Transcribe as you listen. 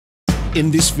In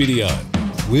this video,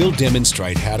 we'll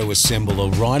demonstrate how to assemble a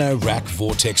Rhino-Rack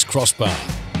Vortex crossbar.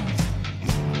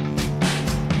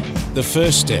 The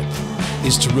first step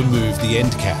is to remove the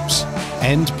end caps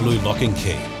and blue locking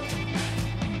key.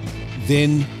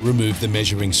 Then remove the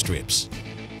measuring strips.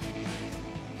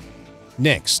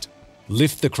 Next,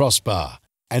 lift the crossbar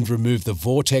and remove the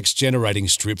vortex generating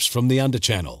strips from the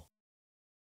underchannel.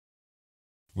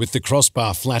 With the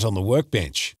crossbar flat on the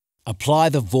workbench, apply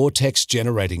the vortex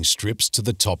generating strips to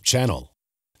the top channel,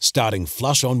 starting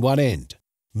flush on one end,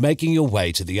 making your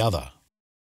way to the other.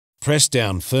 Press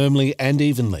down firmly and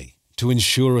evenly to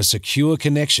ensure a secure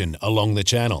connection along the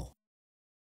channel.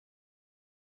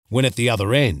 When at the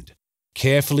other end,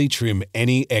 carefully trim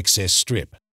any excess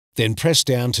strip, then press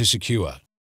down to secure.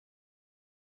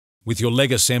 With your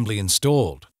leg assembly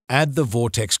installed, add the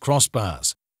vortex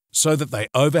crossbars so that they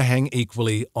overhang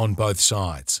equally on both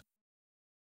sides.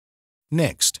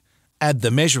 Next, add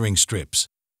the measuring strips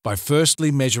by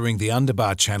firstly measuring the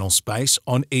underbar channel space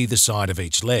on either side of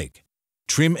each leg.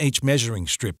 Trim each measuring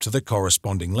strip to the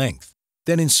corresponding length,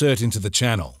 then insert into the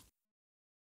channel.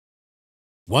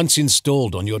 Once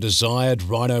installed on your desired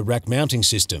Rhino-Rack mounting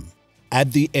system,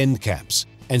 add the end caps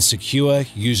and secure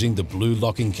using the blue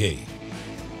locking key.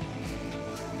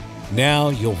 Now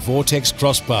your Vortex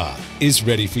crossbar is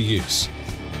ready for use.